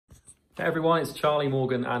Hey everyone, it's Charlie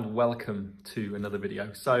Morgan and welcome to another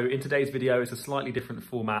video. So in today's video, it's a slightly different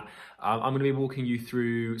format. I'm going to be walking you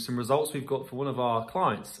through some results we've got for one of our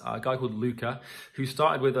clients, a guy called Luca, who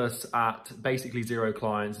started with us at basically 0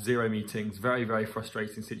 clients, 0 meetings, very, very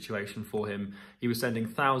frustrating situation for him. He was sending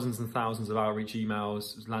thousands and thousands of outreach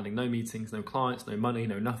emails, landing no meetings, no clients, no money,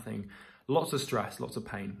 no nothing. Lots of stress, lots of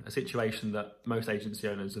pain, a situation that most agency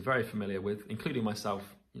owners are very familiar with, including myself,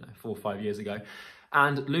 4 or 5 years ago.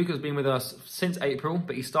 And Luca's been with us since April,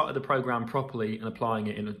 but he started the program properly and applying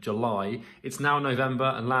it in July. It's now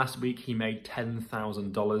November, and last week he made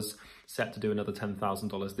 $10,000, set to do another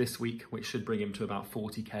 $10,000 this week, which should bring him to about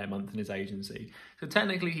 40K a month in his agency. So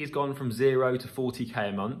technically he's gone from 0 to 40K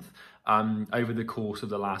a month over the course of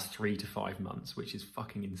the last 3 to 5 months, which is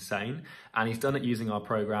fucking insane. And he's done it using our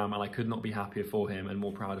program, and I could not be happier for him and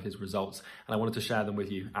more proud of his results. And I wanted to share them with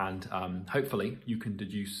you, and hopefully you can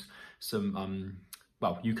deduce some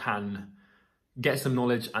you can get some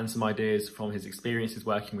knowledge and some ideas from his experiences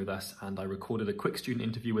working with us. And I recorded a quick student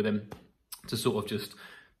interview with him to sort of just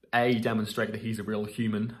demonstrate that he's a real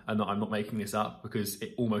human and that I'm not making this up, because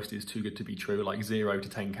it almost is too good to be true. Like 0 to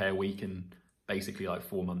 10K a week in basically like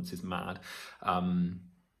 4 months is mad.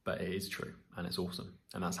 But it is true and it's awesome.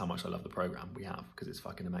 And that's how much I love the program we have, because it's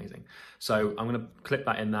fucking amazing. So I'm gonna clip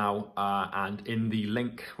that in now, and in the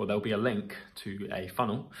link, well, there'll be a link to a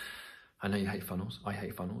funnel. I know you hate funnels. I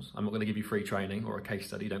hate funnels. I'm not going to give you free training or a case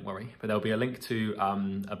study, don't worry. But there'll be a link to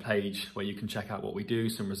a page where you can check out what we do,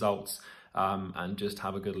 some results, and just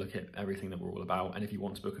have a good look at everything that we're all about. And if you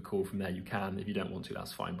want to book a call from there, you can. If you don't want to,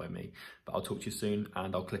 that's fine by me. But I'll talk to you soon,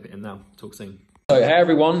 and I'll clip it in now. Talk soon. So hey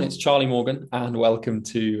everyone, it's Charlie Morgan and welcome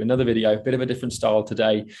to another video, bit of a different style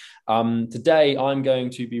today. Today I'm going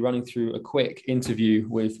to be running through a quick interview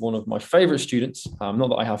with one of my favorite students. Not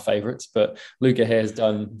that I have favorites, but Luca here has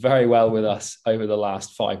done very well with us over the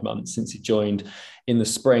last 5 months since he joined in the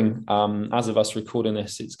spring. As of us recording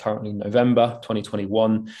this, it's currently November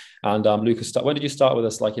 2021. And Luca, when did you start with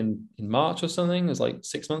us? Like in March or something? It was like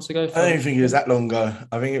 6 months ago? I don't think it was that long ago.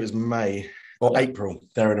 I think it was May or April,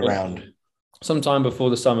 there and around. Sometime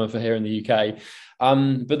before the summer for here in the UK.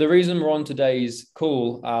 But the reason we're on today's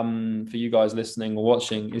call for you guys listening or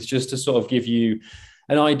watching is just to sort of give you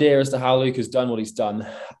an idea as to how Luca's done what he's done.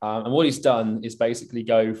 And what he's done is basically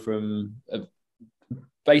go from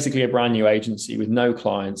basically a brand new agency with no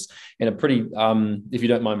clients in a pretty, if you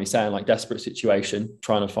don't mind me saying, like desperate situation,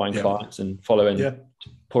 trying to find clients and following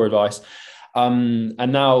poor advice. And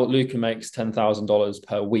now Luca makes $10,000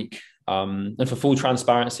 per week. And for full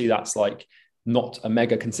transparency, that's like not a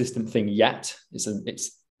mega consistent thing yet.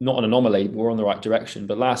 It's not an anomaly. We're on the right direction.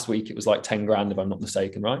 But last week it was like 10 grand, if I'm not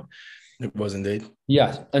mistaken, right? It was indeed.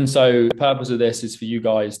 Yeah. And so the purpose of this is for you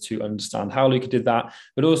guys to understand how Luca did that.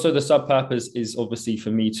 But also the sub-purpose is obviously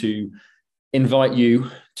for me to invite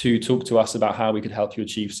you to talk to us about how we could help you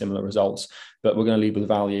achieve similar results. But we're going to lead with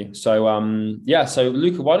value. So so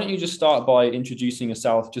Luca, why don't you just start by introducing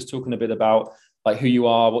yourself, just talking a bit about like who you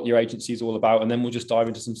are, what your agency is all about, and then we'll just dive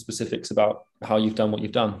into some specifics about how you've done what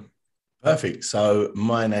you've done. Perfect. So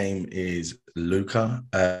my name is Luca.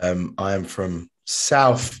 I am from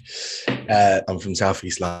I'm from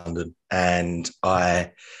Southeast London, and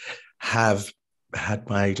I have had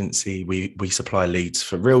my agency. We supply leads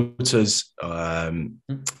for realtors.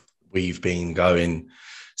 We've been going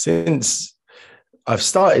since I've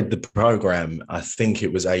started the program. I think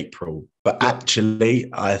it was April, but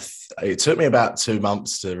actually it took me about 2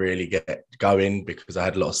 months to really get going because I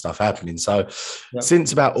had a lot of stuff happening. So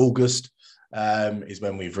since about August is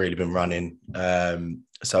when we've really been running.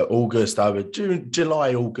 So August,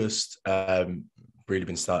 July, August, really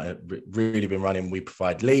been running. We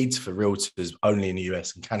provide leads for realtors only in the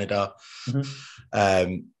US and Canada.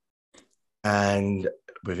 And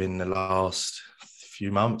within the last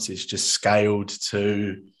few months, it's just scaled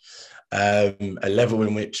to a level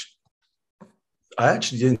in which I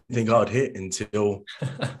actually didn't think I'd hit until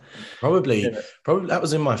probably that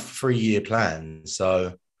was in my 3-year plan.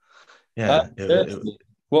 So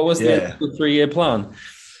what was the 3-year plan?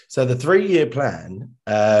 So the 3-year plan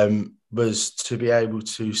was to be able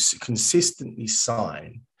to consistently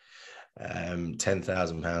sign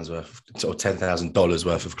 £10,000 worth or $10,000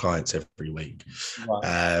 worth of clients every week.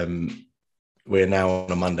 Wow. We're now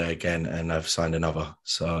on a Monday again, and I've signed another.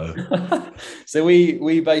 So, so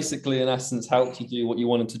we basically, in essence, helped you do what you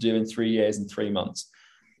wanted to do in 3 years and 3 months.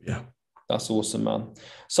 Yeah, that's awesome, man.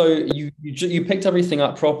 So you picked everything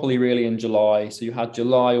up properly, really, in July. So you had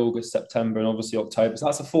July, August, September, and obviously October. So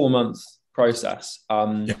that's a 4-month process,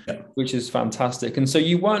 which is fantastic. And so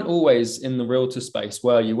you weren't always in the realtor space,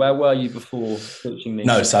 were you? Where were you before switching these?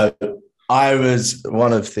 No, so I was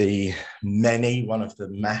one of the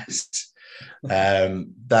mass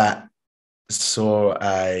that saw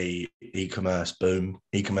a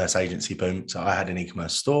e-commerce agency boom. So I had an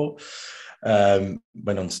e-commerce store,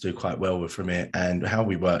 went on to do quite well from it. And how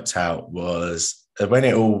we worked out was when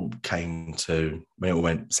it all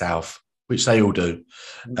went south, which they all do,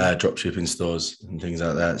 drop shipping stores and things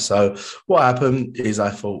like that. So what happened is I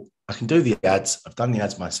thought, I can do the ads. I've done the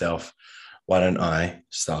ads myself. Why don't I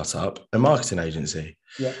start up a marketing agency?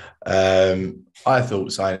 Yeah. I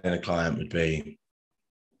thought signing a client would be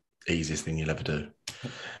the easiest thing you'll ever do.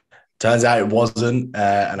 Turns out it wasn't.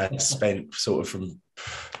 And I spent sort of from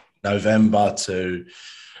November to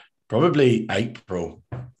probably April,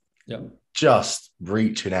 just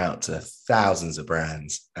reaching out to thousands of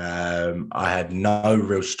brands. I had no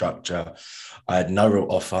real structure. I had no real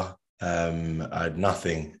offer. I had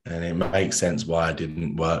nothing, and it makes sense why I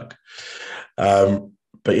didn't work.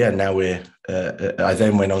 But yeah, now I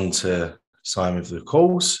then went on to sign with the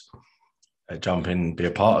course, jump in, be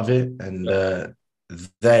a part of it. And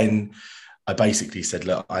then I basically said,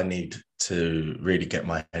 look, I need to really get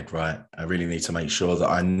my head right. I really need to make sure that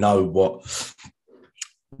I know what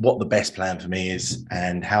the best plan for me is.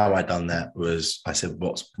 And how I done that was, I said,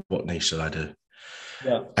 what niche should I do?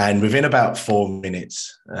 Yeah. And within about 4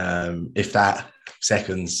 minutes, if that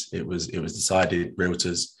seconds, it was decided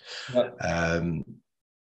realtors. Yeah.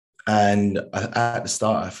 And at the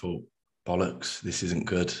start, I thought, bollocks, this isn't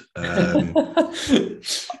good.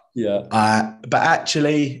 Yeah. But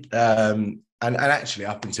actually, and actually,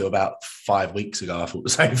 up until about 5 weeks ago, I thought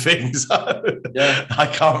the same thing. So yeah. I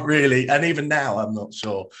can't really, and even now, I'm not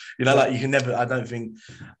sure. You know, like you can never. I don't think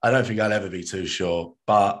I'll ever be too sure.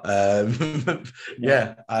 But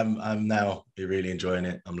yeah, I'm now really enjoying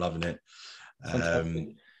it. I'm loving it.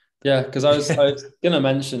 Yeah, because I was gonna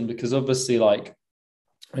mention, because obviously, like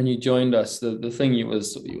when you joined us, the thing you were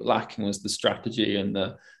lacking was the strategy and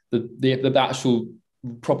the actual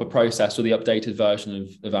proper process, or the updated version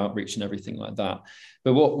of outreach and everything like that.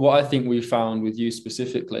 But what I think we found with you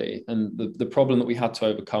specifically, and the problem that we had to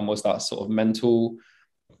overcome, was that sort of mental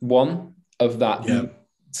one of that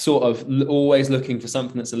sort of always looking for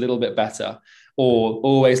something that's a little bit better, or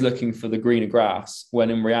always looking for the greener grass, when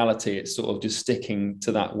in reality it's sort of just sticking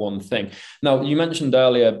to that one thing. Now, you mentioned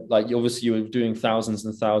earlier, like obviously you were doing thousands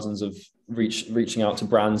and thousands of reaching out to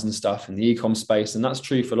brands and stuff in the e-com space, and that's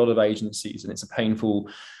true for a lot of agencies, and it's a painful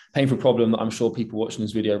problem that I'm sure people watching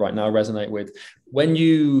this video right now resonate with. When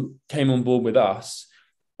you came on board with us,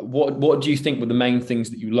 what do you think were the main things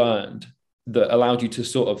that you learned that allowed you to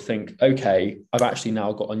sort of think, okay, I've actually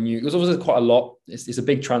now got a new, because obviously quite a lot, it's a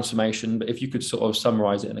big transformation, but if you could sort of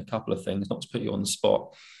summarize it in a couple of things, not to put you on the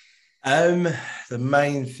spot. The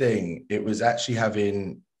main thing, it was actually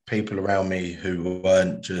having people around me who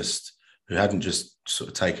hadn't just sort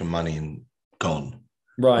of taken money and gone.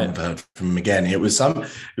 Right. I've heard from them again. It was some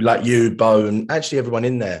like you, Bo, and actually everyone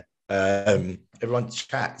in there. Everyone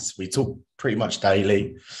chats. We talk pretty much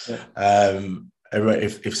daily. Yeah.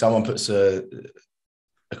 If someone puts a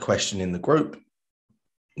question in the group,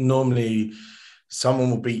 normally someone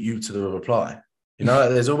will beat you to the reply. You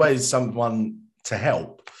know, there's always someone to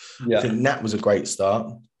help. Yeah. I think that was a great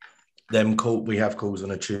start. Then we have calls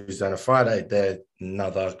on a Tuesday and a Friday. They're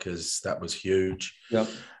another, because that was huge. Yeah.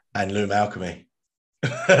 And Loom Alchemy.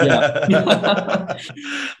 Yeah.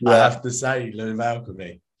 I have to say, Loom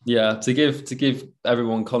Alchemy. Yeah, to give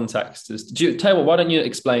everyone context, tell you what, why don't you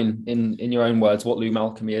explain in your own words what Loom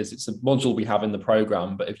Alchemy is? It's a module we have in the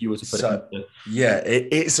program, but if you were to put it into... Yeah,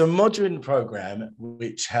 it's a module in the program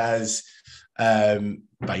which has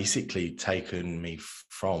basically taken me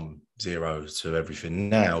from zero to everything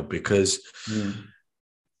now, because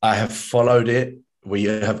I have followed it. We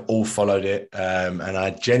have all followed it, and I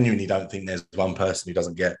genuinely don't think there's one person who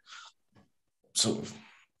doesn't get sort of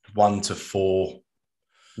 1 to 4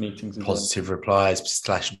 meetings, positive replies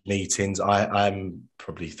 / meetings. I'm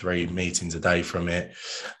probably 3 meetings a day from it.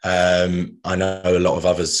 I know a lot of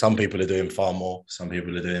others. Some people are doing far more, some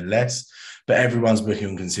people are doing less, but everyone's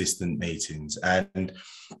booking consistent meetings, and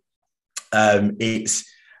it's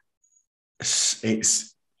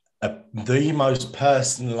the most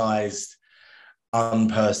personalized,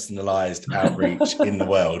 unpersonalized outreach in the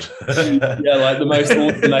world. Yeah, like the most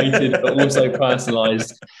automated but also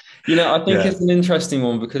personalized. You know, I think it's an interesting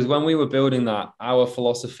one, because when we were building that, our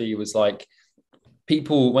philosophy was like,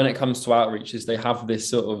 people, when it comes to outreaches, they have this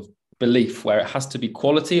sort of belief where it has to be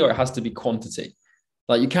quality or it has to be quantity.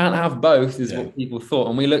 Like you can't have both, is what people thought.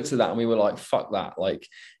 And we looked at that and we were like, fuck that. Like,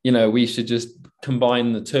 you know, we should just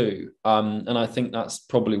combine the two. And I think that's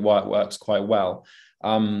probably why it works quite well.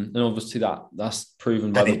 And obviously that's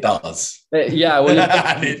proven by And it does. yeah, well,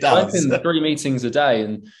 And it you're does. working 3 meetings a day,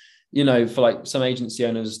 and for like some agency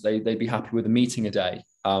owners, they'd be happy with a meeting a day.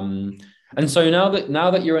 And so now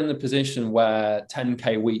that you're in the position where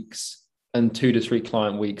 10K weeks and 2 to 3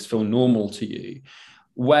 client weeks feel normal to you,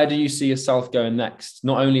 where do you see yourself going next?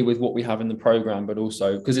 Not only with what we have in the program, but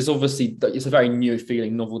also because it's a very new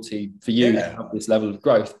feeling, novelty for you to have this level of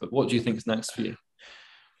growth. But what do you think is next for you?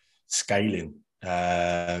 Scaling.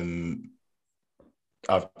 I've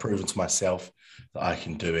proven to myself that I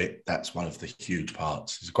can do it. That's one of the huge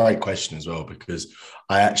parts. It's a great question as well, because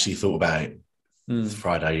I actually thought about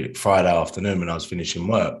it Friday afternoon when I was finishing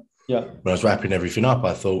work. Yeah. When I was wrapping everything up,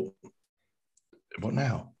 I thought, what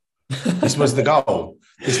now? This was the goal.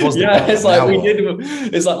 This was the goal. It's like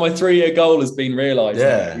it's like my 3-year goal has been realized.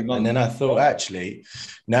 Yeah. And then I thought, actually,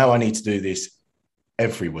 now I need to do this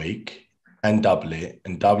every week and double it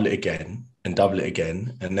again and double it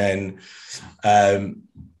again. And then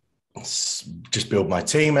just build my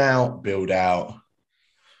team out,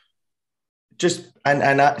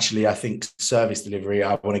 and actually I think service delivery,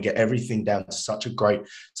 I want to get everything down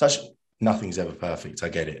to nothing's ever perfect, I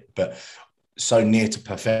get it, but so near to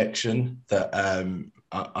perfection that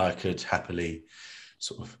I could happily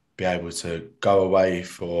sort of be able to go away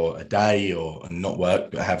for a day or not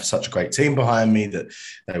work, but have such a great team behind me that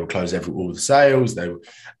they will close all the sales.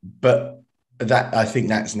 But that, I think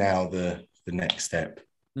that's now the next step.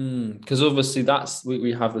 Because obviously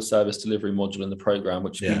we have the service delivery module in the program,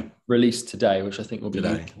 which we released today, which I think will be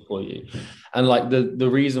useful for you. And like the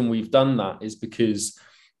reason we've done that is because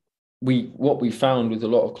what we found with a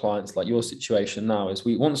lot of clients like your situation now is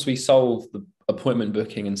once we solve the appointment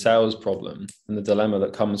booking and sales problem and the dilemma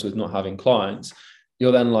that comes with not having clients,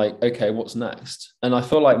 you're then like, okay, what's next? And I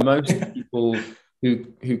feel like most people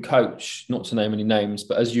who coach, not to name any names,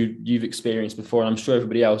 but as you've experienced before, and I'm sure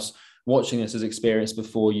everybody else watching this has experienced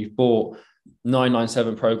before, you've bought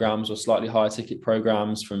 997 programs or slightly higher ticket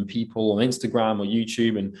programs from people on Instagram or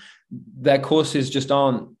YouTube, and their courses just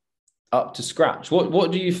aren't up to scratch.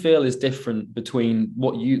 What do you feel is different between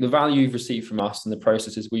the value you've received from us and the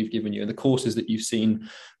processes we've given you and the courses that you've seen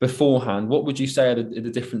beforehand? What would you say are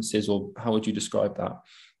the differences, or how would you describe that?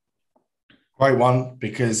 Great one,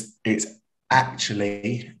 because it's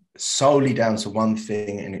actually solely down to one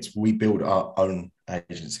thing, and it's we build our own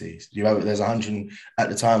agencies. There's 100 at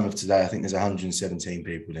the time of today. I think there's 117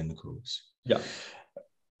 people in the course. Yeah.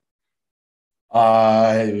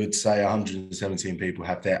 I would say 117 people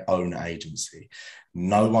have their own agency.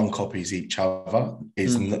 No one copies each other.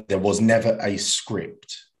 There was never a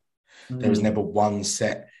script. There was never one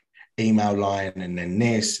set email line and then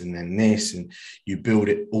this, and you build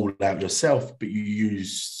it all out yourself, but you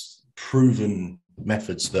use proven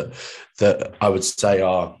methods that I would say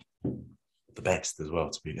are the best as well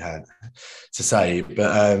to say.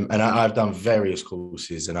 But and I've done various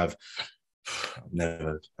courses, and I've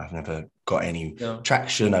never got any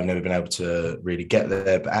traction. I've never been able to really get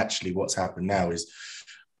there. But actually what's happened now is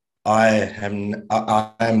I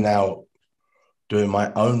am now doing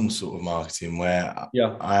my own sort of marketing where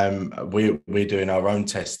we're doing our own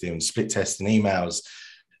testing, split testing emails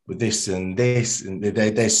with this and this, and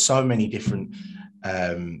there's so many different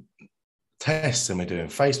tests, and we're doing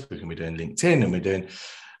Facebook and we're doing LinkedIn and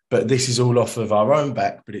but this is all off of our own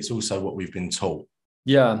back, but it's also what we've been taught.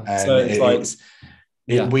 Yeah. And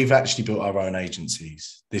so we've actually built our own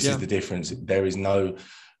agencies. This is the difference. There is no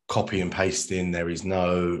copy and pasting. There is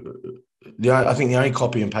I think the only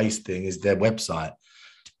copy and paste thing is their website.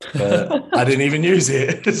 But I didn't even use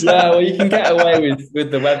it. So. Yeah, well, you can get away with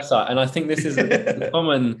the website. And I think this is a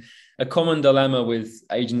common dilemma with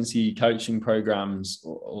agency coaching programs,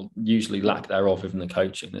 or usually lack thereof in the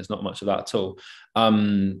coaching. There's not much of that at all.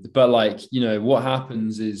 But what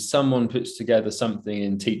happens is someone puts together something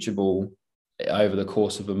in Teachable over the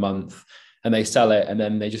course of a month and they sell it, and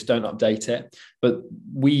then they just don't update it. But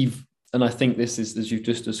and I think this is, as you've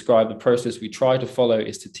just described, the process we try to follow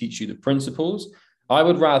is to teach you the principles. I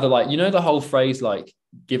would rather the whole phrase,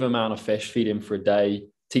 give a man a fish, feed him for a day,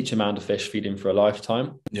 teach a man to fish, feed him for a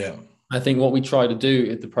lifetime. Yeah. I think what we try to do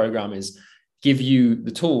at the program is give you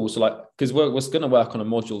the tools, because we're going to work on a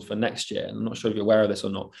module for next year. And I'm not sure if you're aware of this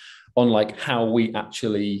or not, on how we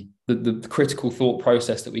actually, the critical thought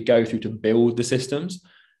process that we go through to build the systems.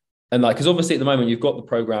 And because obviously at the moment you've got the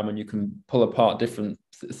program and you can pull apart different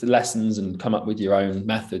lessons and come up with your own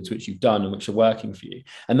methods, which you've done and which are working for you.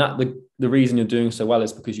 And that the reason you're doing so well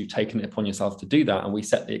is because you've taken it upon yourself to do that. And we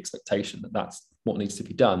set the expectation that that's what needs to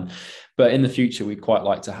be done. But in the future, we'd quite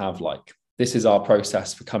like to have this is our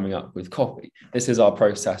process for coming up with copy. This is our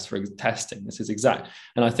process for testing. This is exact.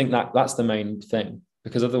 And I think that's the main thing.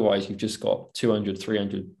 because otherwise you've just got 200,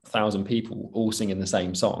 300,000 people all singing the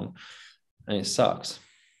same song, and it sucks.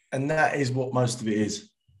 And that is what most of it is.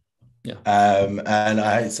 Yeah. And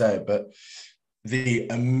I hate to say it, but the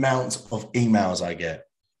amount of emails I get,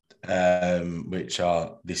 which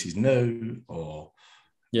are, this is new, or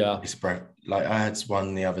it's breath. Like I had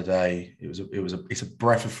one the other day. It's a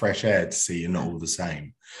breath of fresh air to see you're not all the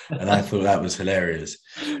same, and I thought that was hilarious.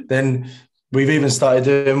 Then we've even started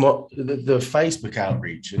doing the Facebook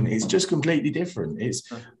outreach, and it's just completely different.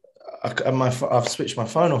 I've switched my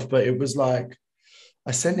phone off, but it was like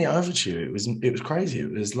I sent it over to you. It was crazy.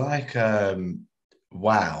 It was like,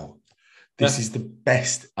 wow. This is the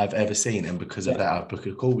best I've ever seen. And because of that, I've booked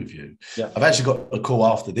a call with you. Yeah. I've actually got a call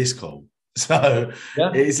after this call. So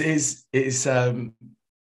it's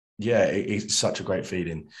such a great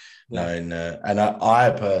feeling. Knowing, and I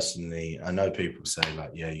personally, I know people say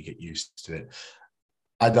like, yeah, you get used to it.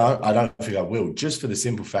 I don't think I will, just for the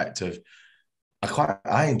simple fact of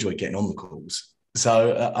I enjoy getting on the calls.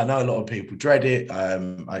 So I know a lot of people dread it.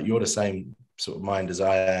 You're the same sort of mind as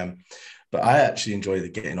I am. But I actually enjoy the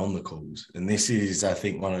getting on the calls. And this is, I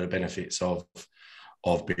think, one of the benefits of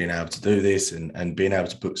being able to do this and being able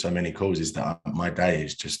to book so many calls is that my day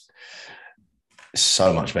is just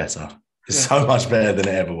so much better. It's so much better than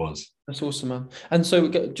it ever was. That's awesome, man. And so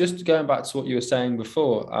just going back to what you were saying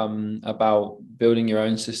before about building your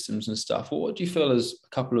own systems and stuff, what do you feel is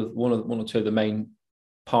one or two of the main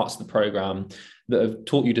parts of the program that have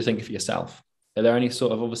taught you to think for yourself? Are there any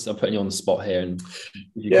sort of, obviously I'm putting you on the spot here. And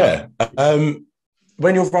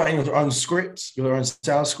when you're writing your own script, your own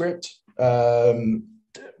sales script,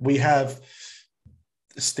 we have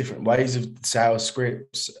different ways of sales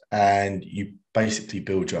scripts, and you basically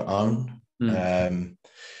build your own.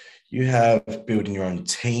 You have building your own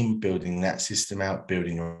team, building that system out,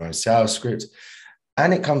 building your own sales script.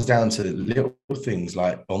 And it comes down to little things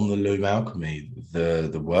like on the loom alchemy,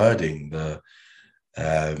 the wording,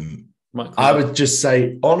 I would just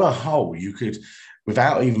say, on a whole, you could,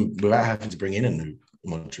 without having to bring in a new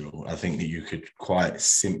module, I think that you could quite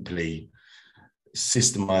simply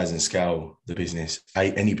systemize and scale the business,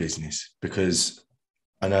 any business, because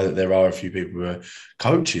I know that there are a few people who are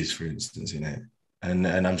coaches, for instance, in it, and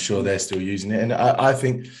I'm sure they're still using it. And I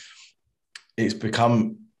think it's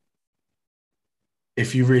become,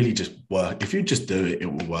 if you really just work, if you just do it,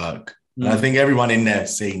 it will work. And I think everyone in there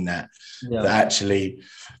has seen that actually,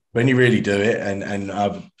 when you really do it, and I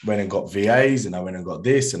went and got VAs, and I went and got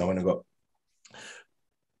this, and I went and got,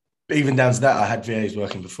 even down to that, I had VAs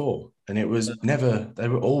working before, and it was never, they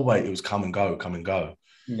were always, it was come and go, come and go.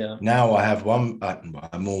 Yeah. Now I have one,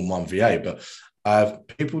 I'm more than one VA, but I have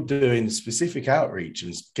people doing specific outreach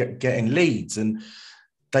and getting leads, and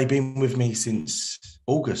they've been with me since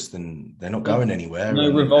August, and they're not going anywhere.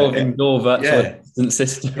 No revolving door virtual assistant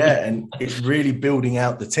system. Yeah, and it's really building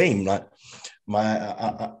out the team. Like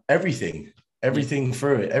my everything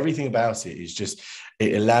through it, everything about it is just,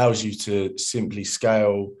 it allows you to simply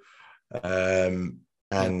scale and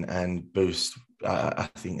boost. I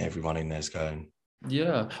think everyone in there's going.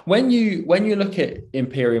 Yeah. When you look at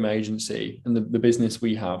Imperium Agency and the business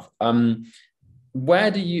we have,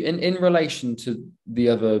 where do you, in relation to the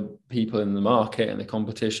other people in the market and the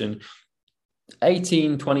competition,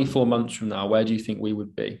 18, 24 months from now, where do you think we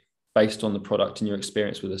would be based on the product and your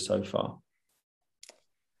experience with us so far?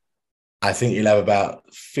 I think you'll have about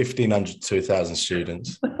 1,500 to 2,000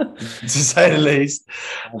 students, to say the least.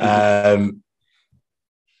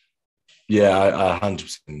 Yeah,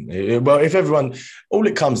 100%. Well, if everyone, all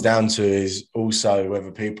it comes down to is also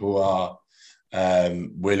whether people are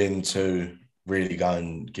willing to really go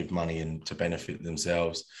and give money and to benefit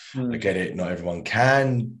themselves. I get it, not everyone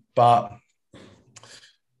can, but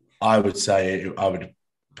I would say I would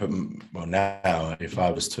put, well, now if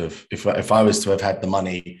I was to have had the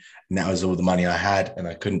money, and that was all the money I had, and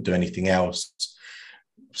I couldn't do anything else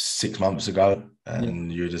 6 months ago,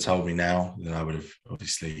 and you would have told me now, then I would have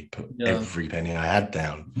obviously put every penny I had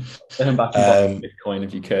down. Turn back and buy Bitcoin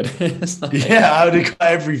if you could. Yeah, I would have got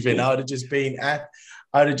everything. I would have just been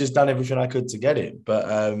I would have just done everything I could to get it. But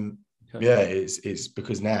yeah, it's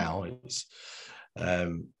because now it's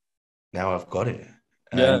now I've got it.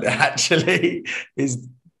 And actually it's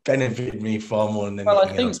benefited me far more than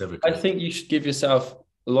anything else ever could. I think you should give yourself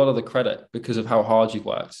a lot of the credit because of how hard you've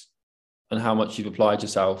worked and how much you've applied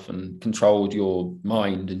yourself and controlled your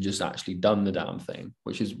mind and just actually done the damn thing,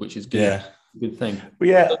 which is good. Yeah. Good thing. Well,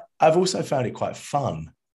 yeah, I've also found it quite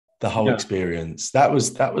fun, the whole experience. That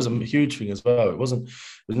was a huge thing as well. It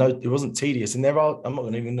wasn't tedious. And I'm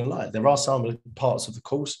not even gonna lie, there are some parts of the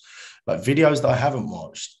course, like videos that I haven't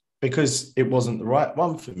watched, because it wasn't the right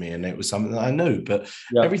one for me, and it was something that I knew. But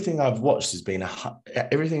Yeah. everything I've watched has been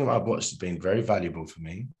very valuable for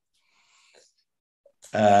me,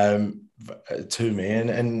 to me,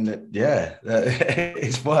 and yeah,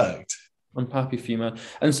 it's worked. I'm happy for you, man.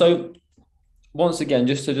 And so, once again,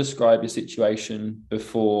 just to describe your situation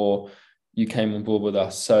before you came on board with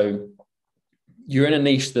us. So, you're in a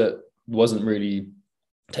niche that wasn't really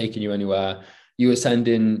taking you anywhere. You were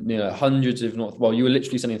sending, hundreds, if not, well, you were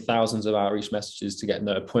literally sending thousands of outreach messages to get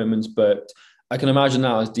no appointments. But I can imagine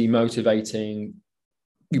that as demotivating.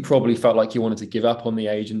 You probably felt like you wanted to give up on the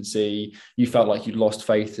agency. You felt like you'd lost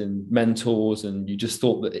faith in mentors, and you just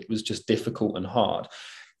thought that it was just difficult and hard.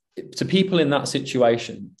 To people in that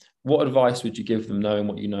situation, what advice would you give them knowing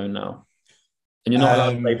what you know now? And you're not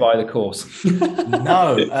allowed to say buy the course.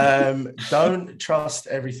 No, don't trust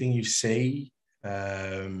everything you see,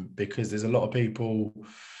 because there's a lot of people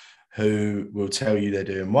who will tell you they're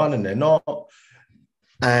doing one and they're not.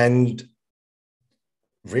 And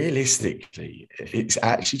realistically, it's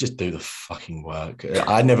actually just do the fucking work.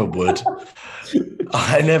 I never would.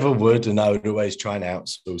 And I would always try and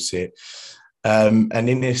outsource it. And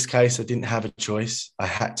in this case, I didn't have a choice. I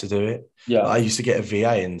had to do it. Yeah. I used to get a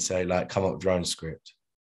VA and say, like, come up with your own script.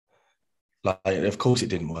 Like, of course it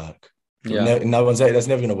didn't work. Yeah. No one's that's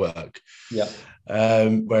never going to work. Yeah.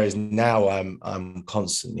 Whereas now I'm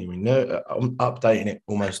constantly I'm updating it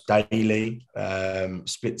almost daily,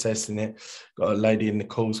 split testing it. Got a lady in the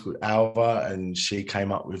course called Alva, and she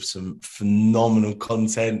came up with some phenomenal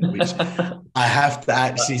content, which I have to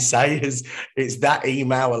actually say is it's that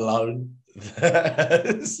email alone.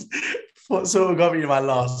 What sort of got me to my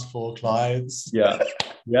last 4 clients. Yeah.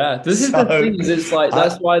 This is the thing. It's like,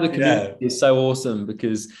 that's why the community is so awesome,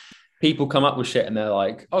 because people come up with shit and they're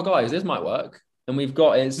like, oh guys, this might work. And we've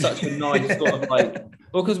got it's such a nice sort of like,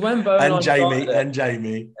 well, because when Bo and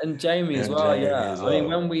Jamie as well, yeah. I mean,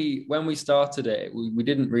 when we started it, we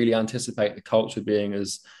didn't really anticipate the culture being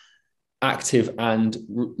as active and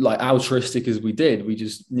like altruistic as we did. We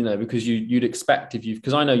just, because you'd expect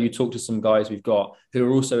because I know you talk to some guys we've got who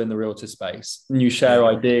are also in the realtor space, and you share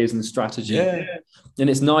ideas and strategy. Yeah. And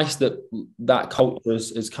it's nice that culture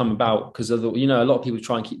has come about, because a lot of people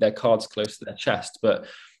try and keep their cards close to their chest, but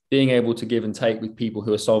being able to give and take with people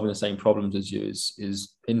who are solving the same problems as you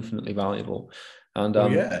is infinitely valuable. And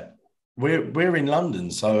we're in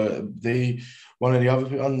London, so one of the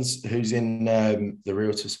other ones who's in the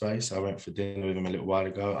realtor space, I went for dinner with him a little while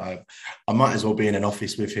ago. I might as well be in an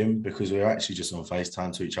office with him, because we're actually just on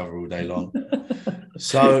FaceTime to each other all day long.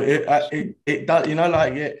 So it does,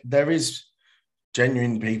 there is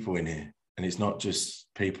genuine people in here, and it's not just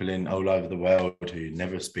people in all over the world who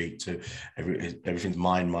never speak to everything's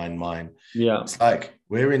mine. Yeah, it's like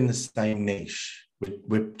we're in the same niche.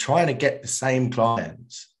 We're trying to get the same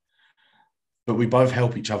clients, but we both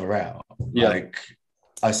help each other out. Yeah. Like,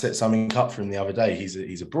 I set something up for him the other day.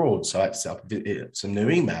 He's abroad, so I had to set up some new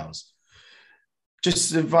emails.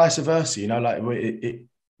 Just vice versa,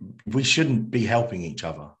 we shouldn't be helping each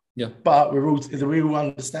other. Yeah, but we all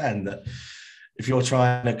understand that if you're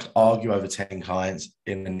trying to argue over 10 clients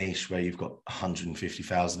in a niche where you've got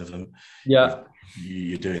 150,000 of them, yeah,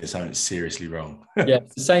 you're doing something seriously wrong. Yeah,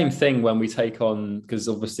 it's the same thing when we take on, because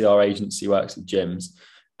obviously our agency works with gyms,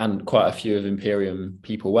 and quite a few of Imperium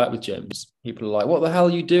people work with gyms. People are like, what the hell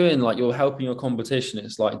are you doing? Like, you're helping your competition.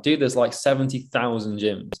 It's like, dude, there's like 70,000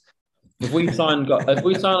 gyms. If we sign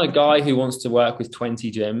a guy who wants to work with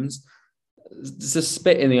 20 gyms, it's a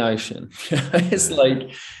spit in the ocean. It's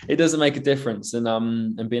like, it doesn't make a difference.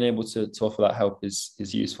 And being able to offer that help is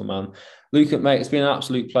useful, man. Luca, mate, it's been an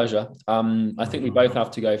absolute pleasure. I think we both have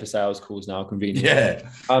to go for sales calls now, conveniently. Yeah.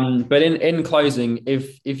 But in closing,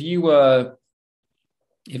 if you were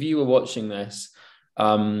watching this,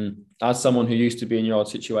 as someone who used to be in your old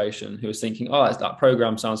situation, who was thinking, oh, that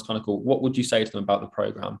program sounds kind of cool, what would you say to them about the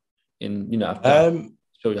program? Show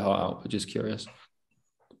your heart out, but just curious.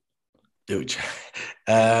 You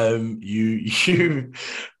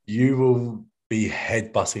will be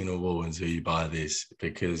headbutting a wall until you buy this,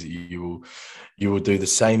 because you will do the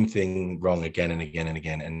same thing wrong again and again and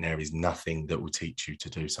again, and there is nothing that will teach you to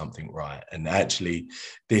do something right. And actually,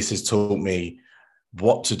 this has taught me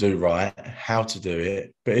what to do right, how to do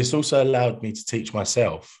it, but it's also allowed me to teach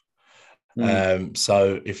myself.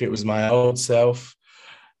 So if it was my old self,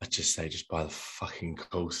 I'd just say, just buy the fucking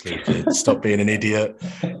course, Luca. Stop being an idiot.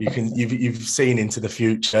 You've seen into the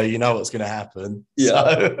future. You know what's going to happen. Yeah,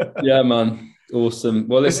 so. Yeah, man. Awesome.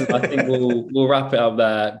 Well, listen, I think we'll wrap it up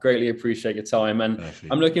there. Greatly appreciate your time, and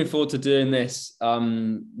perfect. I'm looking forward to doing this.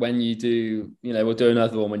 When you do, we'll do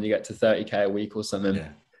another one when you get to 30K a week or something. Yeah.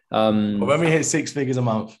 Well, when we hit 6 figures a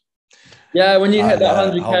month. Yeah, when you hit that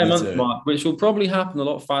hold 100K a me month to it. mark, which will probably happen a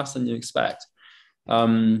lot faster than you expect.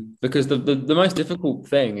 Because the most difficult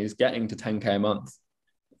thing is getting to 10K a month.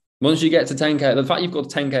 Once you get to 10K, the fact you've got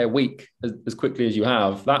 10K a week as quickly as you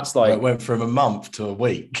have, that's Well, like, it went from a month to a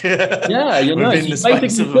week. yeah, you're nice. Within You the space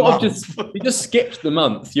basically of a sort of month. you just skipped the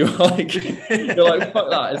month. You're like,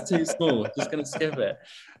 fuck that, it's too small. Just gonna skip it.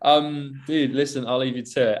 Dude, listen, I'll leave you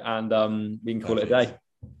to it, and we can call it a Perfect.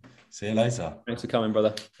 day. See you later. Thanks for coming,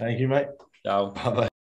 brother. Thank you, mate. Ciao. Bye bye.